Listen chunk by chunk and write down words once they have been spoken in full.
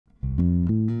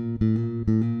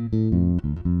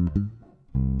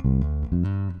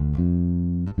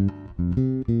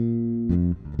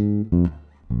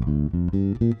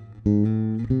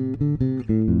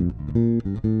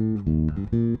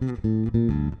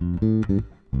Okay,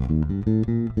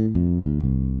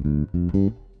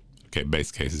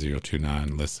 base case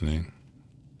 029, listening.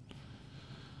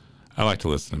 I like to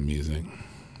listen to music.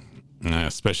 And I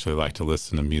especially like to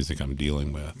listen to music I'm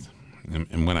dealing with.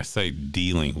 And when I say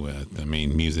dealing with, I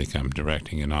mean music I'm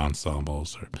directing in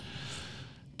ensembles or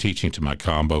teaching to my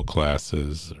combo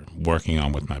classes or working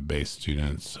on with my bass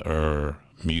students, or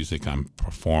music I'm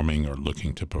performing or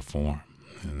looking to perform.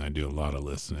 And I do a lot of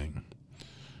listening.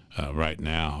 Right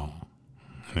now,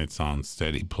 and it's on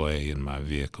steady play in my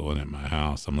vehicle and at my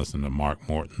house, I'm listening to Mark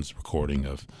Morton's recording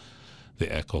of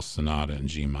the Eccles Sonata in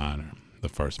G minor, the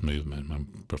first movement.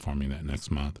 I'm performing that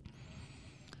next month.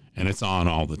 And it's on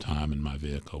all the time in my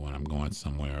vehicle when I'm going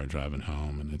somewhere or driving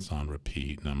home, and it's on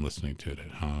repeat, and I'm listening to it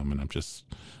at home, and I'm just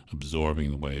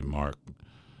absorbing the way Mark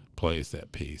plays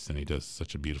that piece, and he does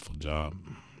such a beautiful job.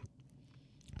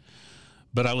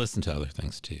 But I listen to other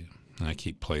things too. And I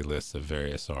keep playlists of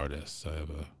various artists. I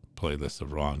have a playlist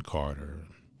of Ron Carter,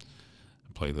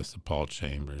 a playlist of Paul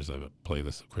Chambers, I have a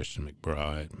playlist of Christian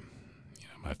McBride,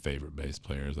 my favorite bass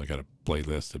players. I got a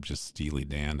playlist of just Steely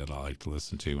Dan that I like to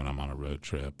listen to when I'm on a road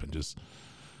trip, and just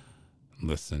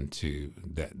listen to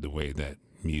that, the way that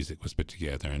music was put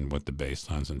together and what the bass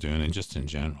lines are doing, and just in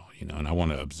general, and I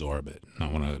want to absorb it, and I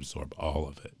want to absorb all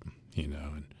of it,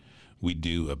 and we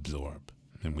do absorb,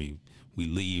 and we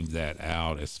leave that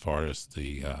out as far as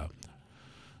the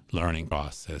learning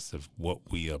process of what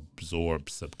we absorb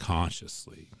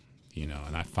subconsciously,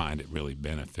 and I find it really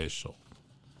beneficial.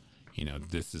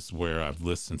 This is where I've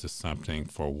listened to something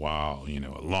for a while,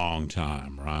 a long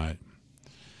time, right?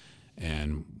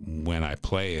 And when I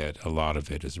play it, a lot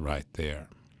of it is right there.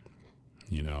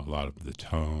 A lot of the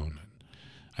tone.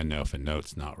 I know if a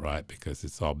note's not right because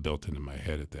it's all built into my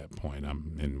head at that point.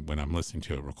 And when I'm listening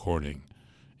to a recording,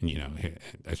 and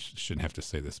I shouldn't have to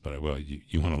say this, but I will.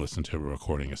 You want to listen to a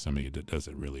recording of somebody that does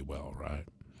it really well, right?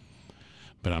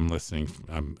 But I'm listening,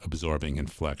 I'm absorbing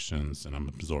inflections, and I'm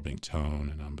absorbing tone,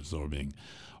 and I'm absorbing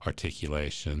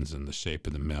articulations and the shape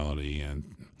of the melody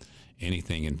and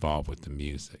anything involved with the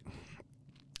music.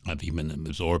 I've even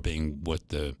absorbing what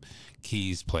the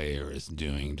keys player is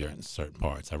doing during certain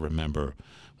parts. I remember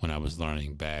when I was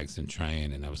learning Bags and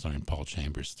Train, and I was learning Paul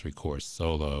Chambers' three-chorus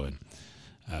solo, and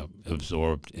I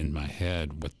absorbed in my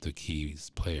head what the keys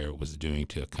player was doing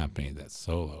to accompany that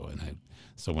solo. And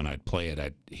so when I'd play it,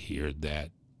 I'd hear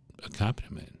that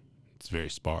accompaniment. It's very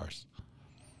sparse.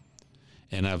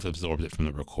 And I've absorbed it from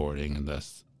the recording, and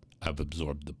thus I've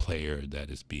absorbed the player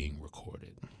that is being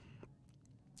recorded.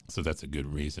 So that's a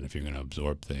good reason if you're going to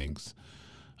absorb things.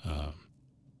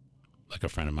 Like a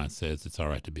friend of mine says, it's all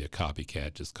right to be a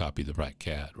copycat, just copy the right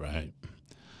cat, right?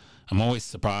 I'm always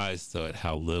surprised, though, at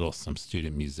how little some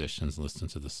student musicians listen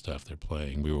to the stuff they're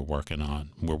playing. We're working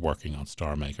on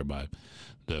Star Maker by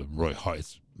the Roy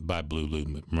Hart, by Blue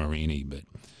Lou Marini, but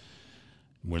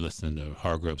we're listening to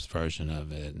Hargrove's version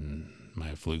of it, and my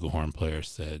flugelhorn player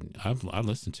said, I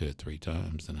listened to it 3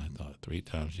 times, and I thought, 3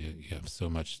 times, you have so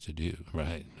much to do,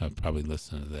 right? I've probably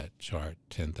listened to that chart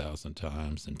 10,000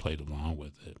 times and played along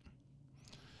with it.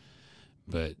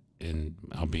 But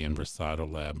I'll be in recital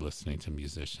lab listening to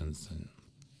musicians and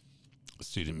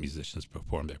student musicians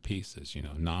perform their pieces,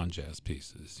 non-jazz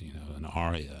pieces, an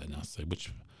aria, and I'll say,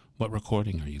 what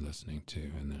recording are you listening to?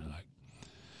 And they're like,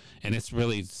 and it's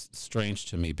really strange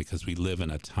to me because we live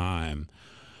in a time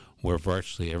where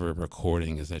virtually every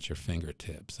recording is at your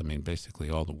fingertips. I mean, basically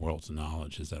all the world's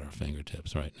knowledge is at our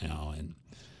fingertips right now, and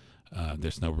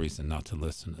there's no reason not to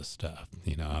listen to stuff.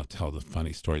 I'll tell the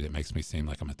funny story that makes me seem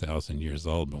like I'm 1,000 years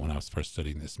old, but when I was first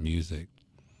studying this music,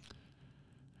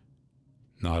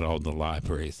 not all the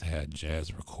libraries had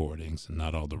jazz recordings, and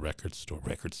not all the record store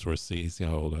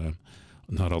CDs,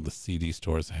 not all the CD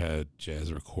stores had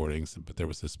jazz recordings, but there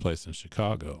was this place in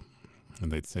Chicago,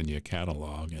 and they'd send you a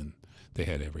catalog, and they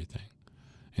had everything.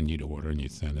 And you'd order, and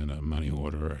you'd send in a money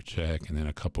order or a check, and then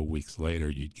a couple weeks later,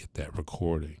 you'd get that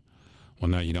recording. Well,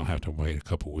 now you don't have to wait a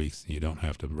couple weeks, and you don't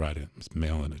have to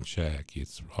mail in a check.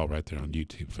 It's all right there on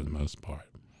YouTube for the most part.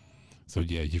 So,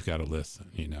 yeah, you've got to listen,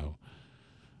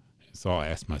 So I'll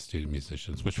ask my student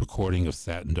musicians, which recording of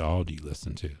Satin Doll do you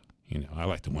listen to? I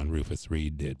like the one Rufus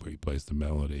Reed did where he plays the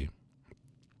melody.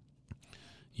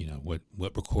 What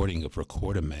recording of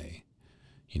Recordame,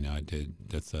 I did.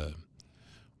 That's a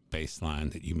bass line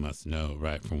that you must know,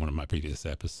 right, from one of my previous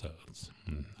episodes.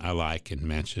 And I like and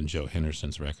mention Joe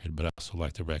Henderson's record, but I also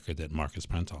like the record that Marcus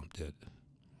Printemps did.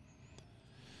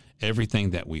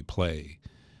 Everything that we play,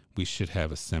 we should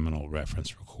have a seminal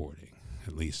reference recording,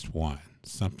 at least one.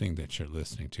 Something that you're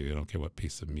listening to. I don't care what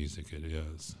piece of music it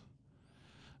is.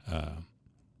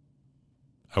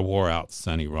 I wore out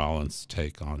Sonny Rollins'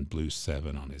 take on Blues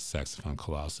 7 on his Saxophone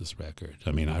Colossus record.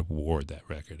 I mean, I wore that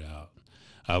record out.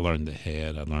 I learned the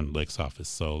head. I learned licks off his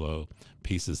solo,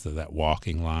 pieces of that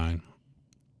walking line.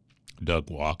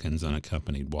 Doug Watkins'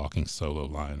 unaccompanied walking solo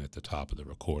line at the top of the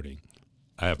recording.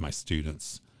 I have my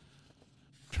students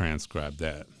transcribe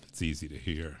that. It's easy to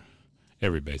hear.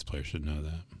 Every bass player should know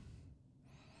that.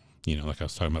 You know, like I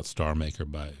was talking about Star Maker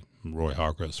by Roy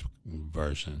Hargrove's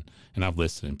version, and I've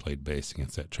listened and played bass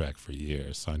against that track for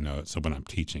years, so I know it. So when I'm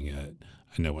teaching it,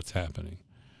 I know what's happening,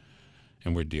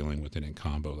 and we're dealing with it in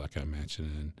combo, like I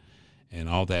mentioned, and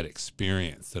all that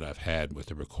experience that I've had with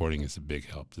the recording is a big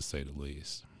help, to say the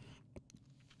least.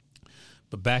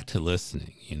 But back to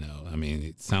listening, you know, I mean,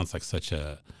 it sounds like such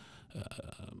a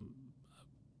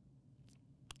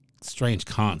strange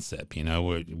concept, you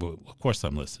know. Of course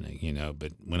I'm listening, you know,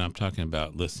 but when I'm talking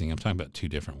about listening, I'm talking about two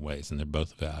different ways, and they're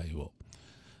both valuable.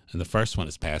 And the first one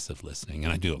is passive listening,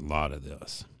 and I do a lot of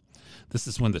this. This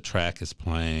is when the track is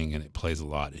playing and it plays a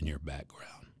lot in your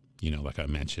background. You know, like I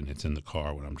mentioned, it's in the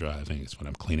car when I'm driving, it's when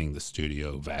I'm cleaning the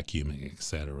studio, vacuuming,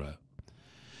 etc.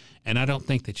 And I don't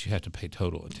think that you have to pay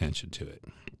total attention to it.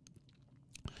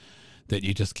 That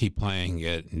you just keep playing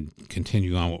it and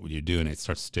continue on what you're doing, it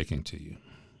starts sticking to you.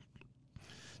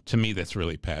 To me, that's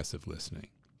really passive listening.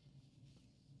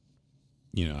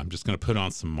 You know, I'm just going to put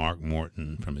on some Mark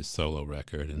Morton from his solo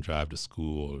record and drive to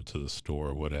school or to the store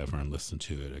or whatever and listen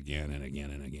to it again and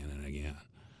again and again and again.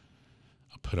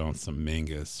 I'll put on some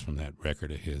Mingus from that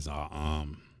record of his,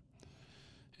 and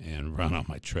run on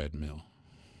my treadmill.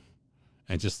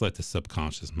 And just let the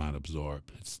subconscious mind absorb.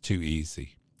 It's too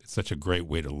easy. It's such a great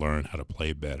way to learn how to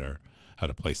play better, how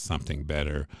to play something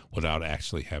better without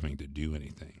actually having to do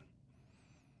anything.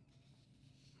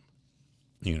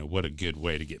 You know, what a good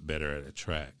way to get better at a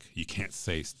track. You can't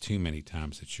say too many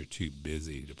times that you're too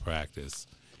busy to practice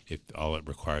if all it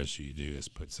requires you to do is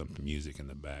put some music in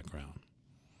the background.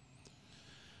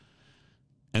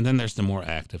 And then there's the more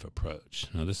active approach.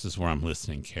 Now, this is where I'm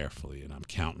listening carefully, and I'm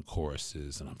counting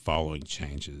choruses, and I'm following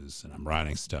changes, and I'm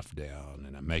writing stuff down,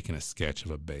 and I'm making a sketch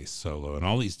of a bass solo, and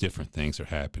all these different things are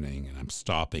happening, and I'm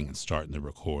stopping and starting the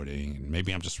recording, and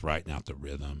maybe I'm just writing out the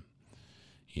rhythm,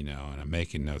 you know, and I'm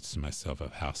making notes to myself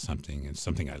of how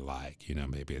something I like, you know,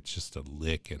 maybe it's just a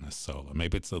lick in a solo,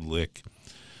 maybe it's a lick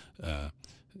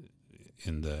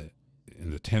in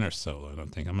the tenor solo, and I'm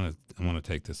thinking I want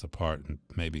to take this apart and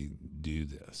maybe do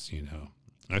this, you know.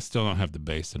 I still don't have the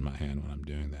bass in my hand when I'm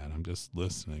doing that. I'm just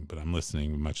listening, but I'm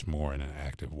listening much more in an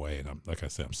active way. And like I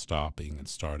said, I'm stopping and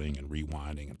starting and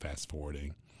rewinding and fast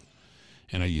forwarding.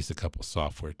 And I use a couple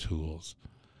software tools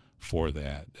for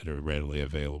that are readily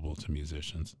available to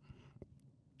musicians.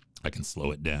 I can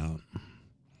slow it down,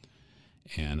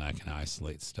 and I can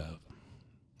isolate stuff.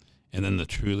 And then the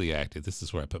truly active, this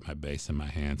is where I put my bass in my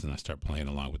hands and I start playing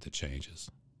along with the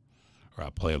changes. Or I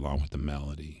play along with the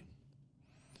melody,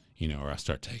 you know, or I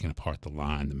start taking apart the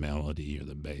line, the melody or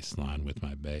the bass line with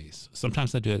my bass.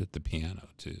 Sometimes I do it at the piano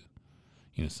too.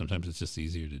 You know, sometimes it's just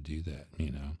easier to do that,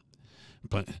 you know.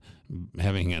 But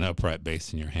having an upright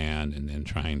bass in your hand and then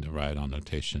trying to write on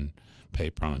notation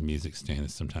paper on a music stand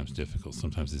is sometimes difficult.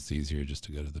 Sometimes it's easier just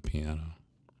to go to the piano.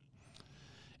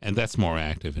 And that's more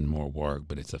active and more work,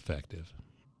 but it's effective.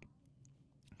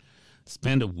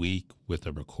 Spend a week with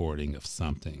a recording of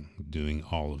something, doing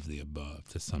all of the above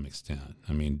to some extent.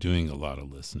 I mean, doing a lot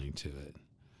of listening to it,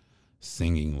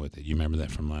 singing with it. You remember that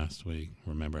from last week?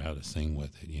 Remember how to sing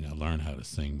with it, you know, learn how to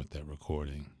sing with that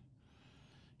recording.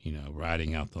 You know,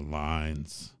 writing out the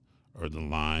lines or the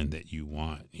line that you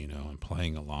want, you know, and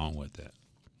playing along with it.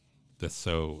 That's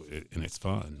so, and it's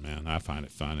fun, man. I find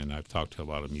it fun, and I've talked to a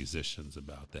lot of musicians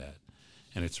about that.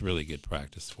 And it's really good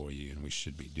practice for you, and we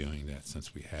should be doing that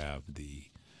since we have the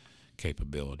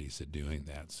capabilities of doing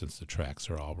that, since the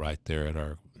tracks are all right there at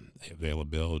our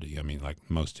availability. I mean, like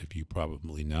most of you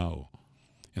probably know,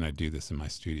 and I do this in my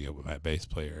studio with my bass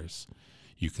players,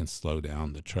 you can slow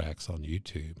down the tracks on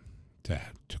YouTube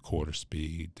to quarter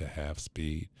speed, to half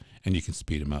speed, and you can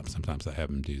speed them up. Sometimes I have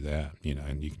them do that, you know,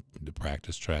 and you can, the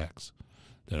practice tracks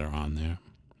that are on there.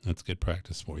 That's good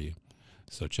practice for you.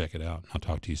 So check it out. I'll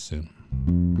talk to you soon.